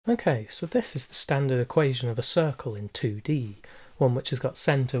Okay, so this is the standard equation of a circle in 2D, one which has got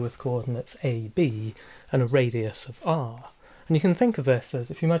centre with coordinates a, b, and a radius of r. And you can think of this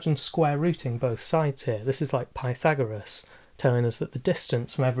as, if you imagine square rooting both sides here, this is like Pythagoras, telling us that the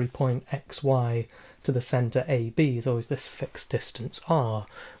distance from every point x, y to the centre a, b is always this fixed distance r,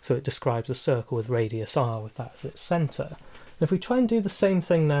 so it describes a circle with radius r with that as its centre. And if we try and do the same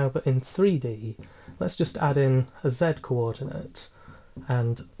thing now but in 3D, let's just add in a z coordinate,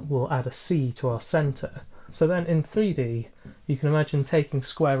 and we'll add a c to our centre. So then in 3D, you can imagine taking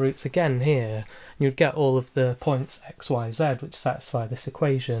square roots again here, and you'd get all of the points x, y, z which satisfy this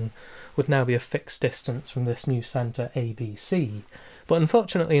equation would now be a fixed distance from this new centre a, b, c. But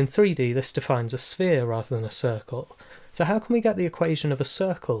unfortunately in 3D this defines a sphere rather than a circle. So how can we get the equation of a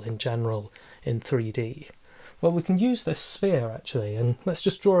circle in general in 3D? Well, we can use this sphere actually, and let's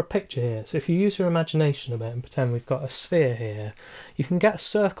just draw a picture here. So if you use your imagination a bit and pretend we've got a sphere here, you can get a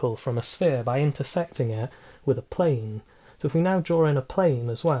circle from a sphere by intersecting it with a plane. So if we now draw in a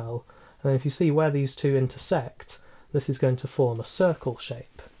plane as well, and then if you see where these two intersect, this is going to form a circle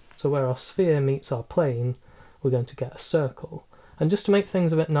shape. So where our sphere meets our plane, we're going to get a circle. And just to make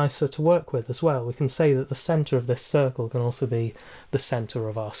things a bit nicer to work with as well, we can say that the centre of this circle can also be the centre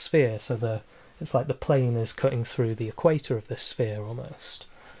of our sphere, so it's like the plane is cutting through the equator of this sphere almost.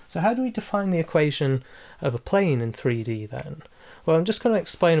 So how do we define the equation of a plane in 3D then? Well, I'm just going to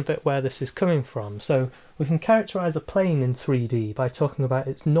explain a bit where this is coming from. So we can characterise a plane in 3D by talking about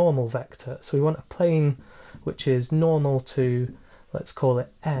its normal vector. So we want a plane which is normal to, let's call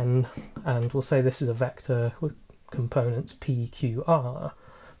it n, and we'll say this is a vector with components p, q, r.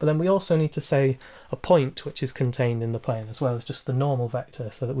 But then we also need to say a point which is contained in the plane as well as just the normal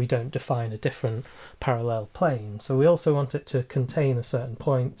vector, so that we don't define a different parallel plane. So we also want it to contain a certain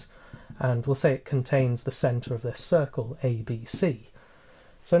point, and we'll say it contains the centre of this circle ABC.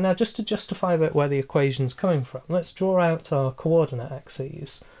 So now just to justify a bit where the equation's coming from, let's draw out our coordinate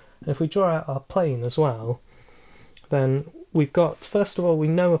axes. And if we draw out our plane as well, then we've got, first of all, we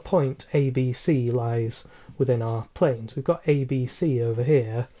know a point ABC lies within our planes. We've got ABC over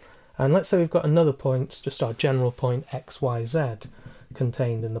here, and let's say we've got another point, just our general point XYZ,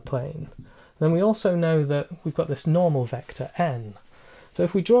 contained in the plane. Then we also know that we've got this normal vector n. So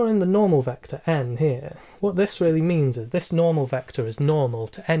if we draw in the normal vector n here, what this really means is this normal vector is normal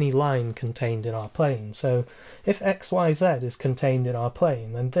to any line contained in our plane. So if XYZ is contained in our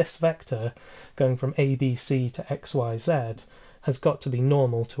plane, then this vector going from ABC to XYZ has got to be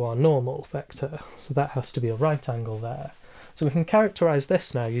normal to our normal vector, so that has to be a right angle there. So we can characterise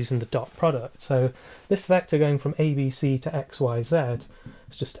this now using the dot product. So this vector going from ABC to XYZ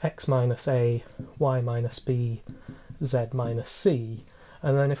is just x minus a, y minus b, z minus c.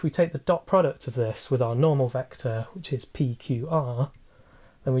 And then if we take the dot product of this with our normal vector, which is pqr,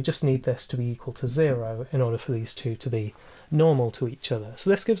 then we just need this to be equal to 0 in order for these two to be normal to each other. So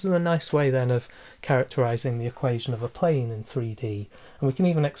this gives us a nice way then of characterising the equation of a plane in 3D. And we can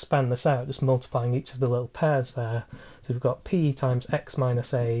even expand this out, just multiplying each of the little pairs there. So we've got p times x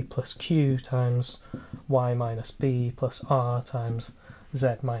minus a plus q times y minus b plus r times z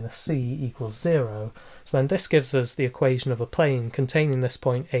minus c equals 0. So then this gives us the equation of a plane containing this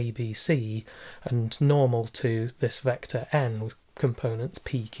point ABC and normal to this vector n with components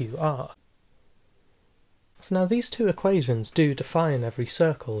p, q, r. So now these two equations do define every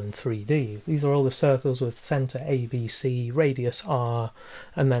circle in 3D. These are all the circles with centre ABC, radius r,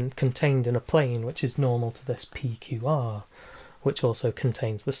 and then contained in a plane which is normal to this PQR, which also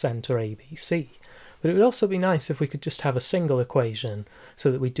contains the centre ABC. But it would also be nice if we could just have a single equation,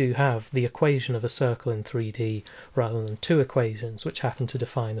 so that we do have the equation of a circle in 3D rather than two equations which happen to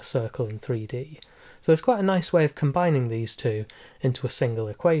define a circle in 3D. So there's quite a nice way of combining these two into a single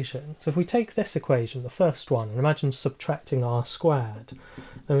equation. So if we take this equation, the first one, and imagine subtracting r squared,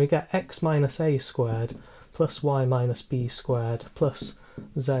 then we get x minus a squared plus y minus b squared plus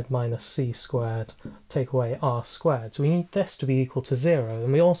z minus c squared, take away r squared. So we need this to be equal to 0,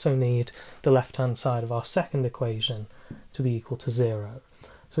 and we also need the left-hand side of our second equation to be equal to 0.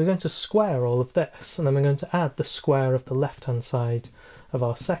 So we're going to square all of this, and then we're going to add the square of the left-hand side of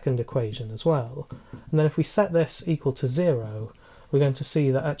our second equation as well. And then if we set this equal to 0, we're going to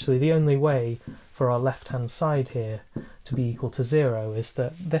see that actually the only way for our left-hand side here to be equal to 0 is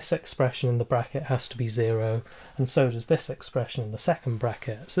that this expression in the bracket has to be 0, and so does this expression in the second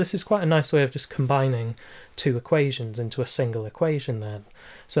bracket. So this is quite a nice way of just combining two equations into a single equation then.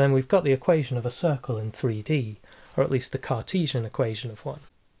 So then we've got the equation of a circle in 3D, or at least the Cartesian equation of one.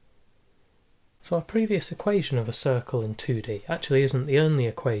 So our previous equation of a circle in 2D actually isn't the only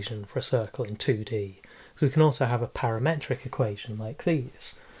equation for a circle in 2D, because we can also have a parametric equation like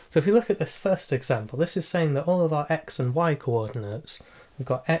these. So if we look at this first example, this is saying that all of our x and y coordinates, we've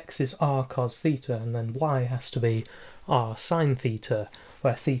got x is r cos theta, and then y has to be r sine theta,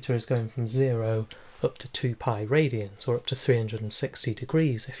 where theta is going from 0 up to 2 pi radians, or up to 360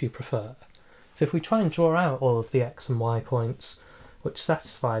 degrees if you prefer. So if we try and draw out all of the x and y points which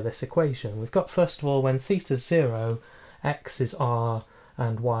satisfy this equation, we've got first of all when theta's 0, x is r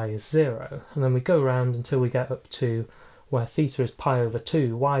and y is 0, and then we go around until we get up to where theta is pi over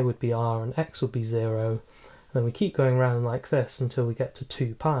 2, y would be r and x would be 0, and then we keep going around like this until we get to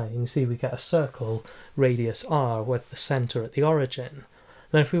 2 pi, and you see we get a circle, radius r, with the centre at the origin.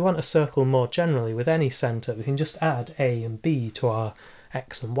 Now if we want a circle more generally with any centre, we can just add a and b to our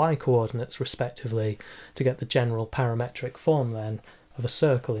x and y coordinates respectively to get the general parametric form then of a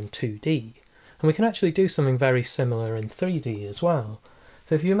circle in 2D. And we can actually do something very similar in 3D as well.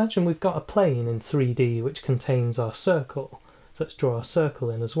 So if you imagine we've got a plane in 3D which contains our circle, so let's draw our circle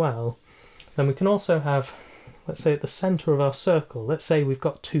in as well, then we can also have, let's say at the centre of our circle, let's say we've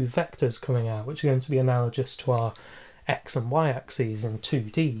got two vectors coming out which are going to be analogous to our x and y axes in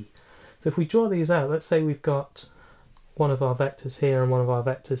 2D. So if we draw these out, let's say we've got one of our vectors here and one of our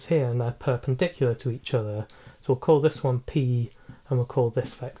vectors here, and they're perpendicular to each other. So we'll call this one P and we'll call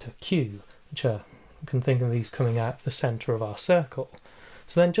this vector Q, which are, you can think of these coming out of the centre of our circle.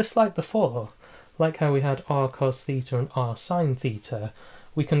 So then just like before, like how we had r cos theta and r sine theta,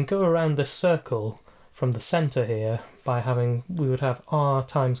 we can go around this circle from the centre here by having, we would have r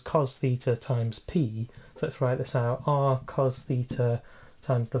times cos theta times p. So let's write this out, r cos theta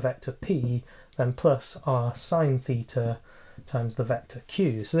times the vector p, then plus r sine theta times the vector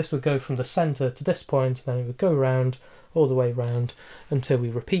q. So this would go from the centre to this point, and then it would go round all the way round until we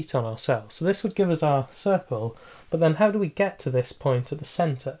repeat on ourselves. So this would give us our circle, but then how do we get to this point at the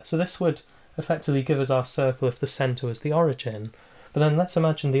centre? So this would effectively give us our circle if the centre was the origin, but then let's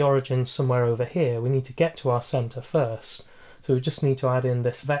imagine the origin somewhere over here. We need to get to our centre first, so we just need to add in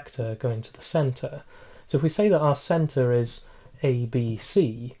this vector going to the centre. So if we say that our centre is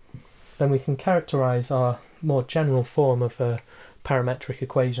ABC, then we can characterise our more general form of a parametric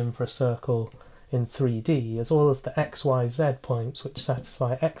equation for a circle in 3D as all of the x, y, z points which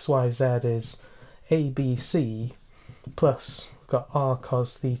satisfy x, y, z is ABC plus we've got r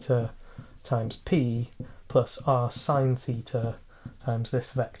cos theta times p plus r sine theta times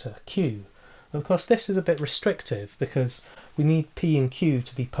this vector q. And of course this is a bit restrictive because we need p and q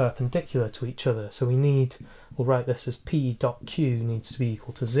to be perpendicular to each other, so we need, we'll write this as p dot q needs to be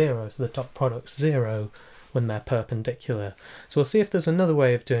equal to 0, so the dot product's 0 when they're perpendicular. So we'll see if there's another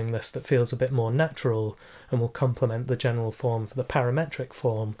way of doing this that feels a bit more natural and will complement the general form for the parametric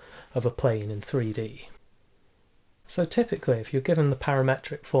form of a plane in 3D. So typically if you're given the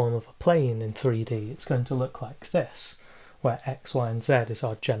parametric form of a plane in 3D, it's going to look like this, where x, y and z is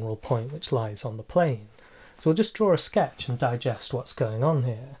our general point which lies on the plane. So we'll just draw a sketch and digest what's going on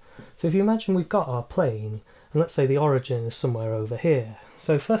here. So if you imagine we've got our plane, and let's say the origin is somewhere over here.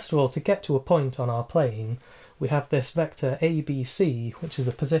 So first of all, to get to a point on our plane, we have this vector ABC, which is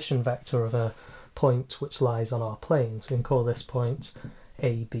the position vector of a point which lies on our plane. So we can call this point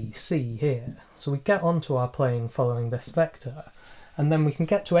ABC here. So we get onto our plane following this vector, and then we can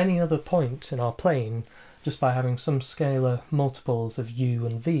get to any other point in our plane just by having some scalar multiples of u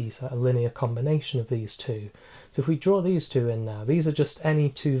and v, so a linear combination of these two. So if we draw these two in now, these are just any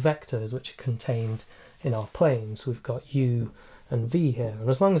two vectors which are contained in our plane. So we've got u and v here, and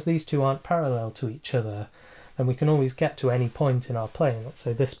as long as these two aren't parallel to each other, then we can always get to any point in our plane. Let's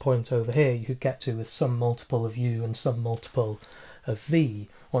say this point over here you could get to with some multiple of u and some multiple of v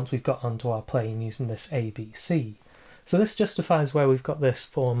once we've got onto our plane using this ABC. So this justifies where we've got this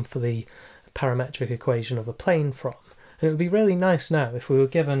form for the parametric equation of a plane from. And it would be really nice now if we were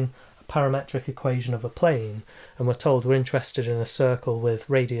given a parametric equation of a plane and we're told we're interested in a circle with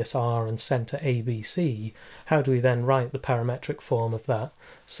radius r and centre ABC, how do we then write the parametric form of that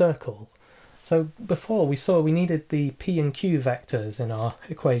circle? So before we saw we needed the p and q vectors in our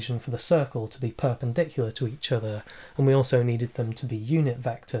equation for the circle to be perpendicular to each other, and we also needed them to be unit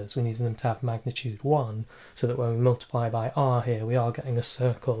vectors. We needed them to have magnitude 1, so that when we multiply by r here we are getting a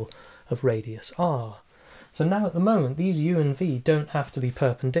circle of radius r. So now at the moment these u and v don't have to be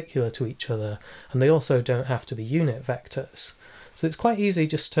perpendicular to each other, and they also don't have to be unit vectors. So it's quite easy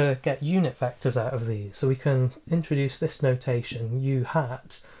just to get unit vectors out of these. So we can introduce this notation, u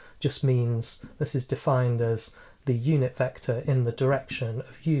hat just means this is defined as the unit vector in the direction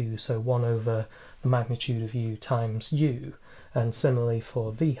of u, so 1 over the magnitude of u times u. And similarly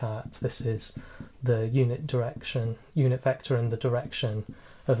for v hat, this is the unit vector in the direction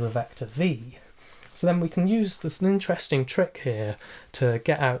of the vector v. So then we can use this interesting trick here to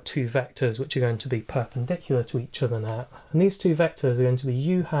get out two vectors which are going to be perpendicular to each other now. And these two vectors are going to be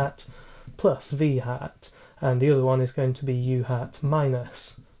u hat plus v hat, and the other one is going to be u hat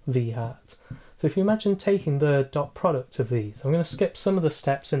minus v hat. So if you imagine taking the dot product of these, I'm going to skip some of the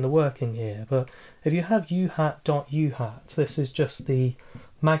steps in the working here, but if you have u hat dot u hat, this is just the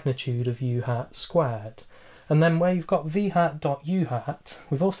magnitude of u hat squared. And then where you've got v hat dot u hat,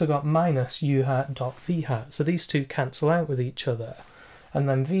 we've also got minus u hat dot v hat. So these two cancel out with each other. And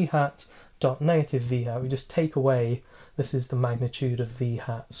then v hat dot negative v hat, we just take away, this is the magnitude of v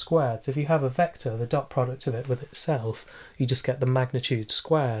hat squared. So if you have a vector, the dot product of it with itself, you just get the magnitude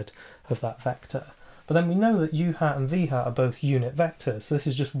squared of that vector. But then we know that u hat and v hat are both unit vectors, so this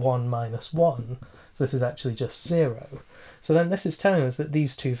is just 1 minus 1. So this is actually just 0. So then this is telling us that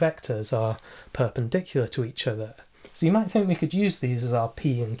these two vectors are perpendicular to each other. So you might think we could use these as our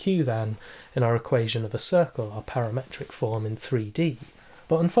p and q then in our equation of a circle, our parametric form in 3D.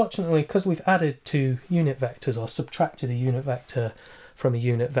 But unfortunately, because we've added two unit vectors or subtracted a unit vector from a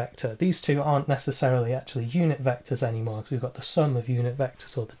unit vector, these two aren't necessarily actually unit vectors anymore, because we've got the sum of unit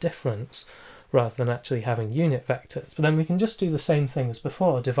vectors or the difference, rather than actually having unit vectors. But then we can just do the same thing as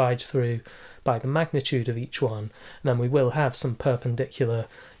before, divide through by the magnitude of each one, and then we will have some perpendicular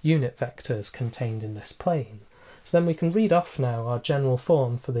unit vectors contained in this plane. So then we can read off now our general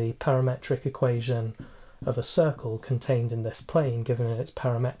form for the parametric equation of a circle contained in this plane, given in its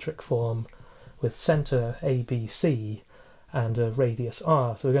parametric form with centre ABC and a radius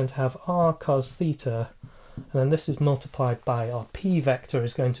r. So we're going to have r cos theta, and then this is multiplied by our p vector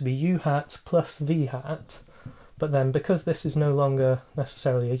is going to be u hat plus v hat. But then because this is no longer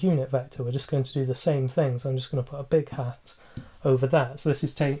necessarily a unit vector, we're just going to do the same thing. So I'm just going to put a big hat over that. So this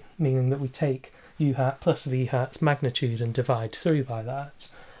is meaning that we take u hat plus v hat's magnitude and divide through by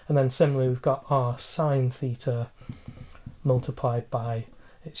that. And then similarly we've got r sine theta multiplied by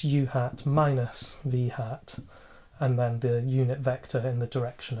its u hat minus v hat, and then the unit vector in the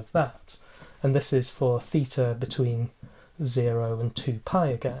direction of that. And this is for theta between 0 and 2 pi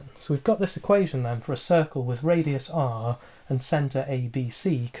again. So we've got this equation then for a circle with radius r and centre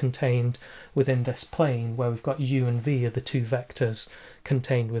ABC contained within this plane, where we've got u and v are the two vectors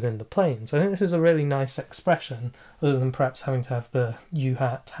contained within the plane. So I think this is a really nice expression, other than perhaps having to have the u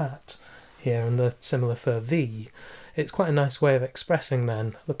hat here and the similar for v. It's quite a nice way of expressing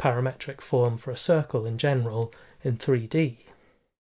then the parametric form for a circle in general in 3D.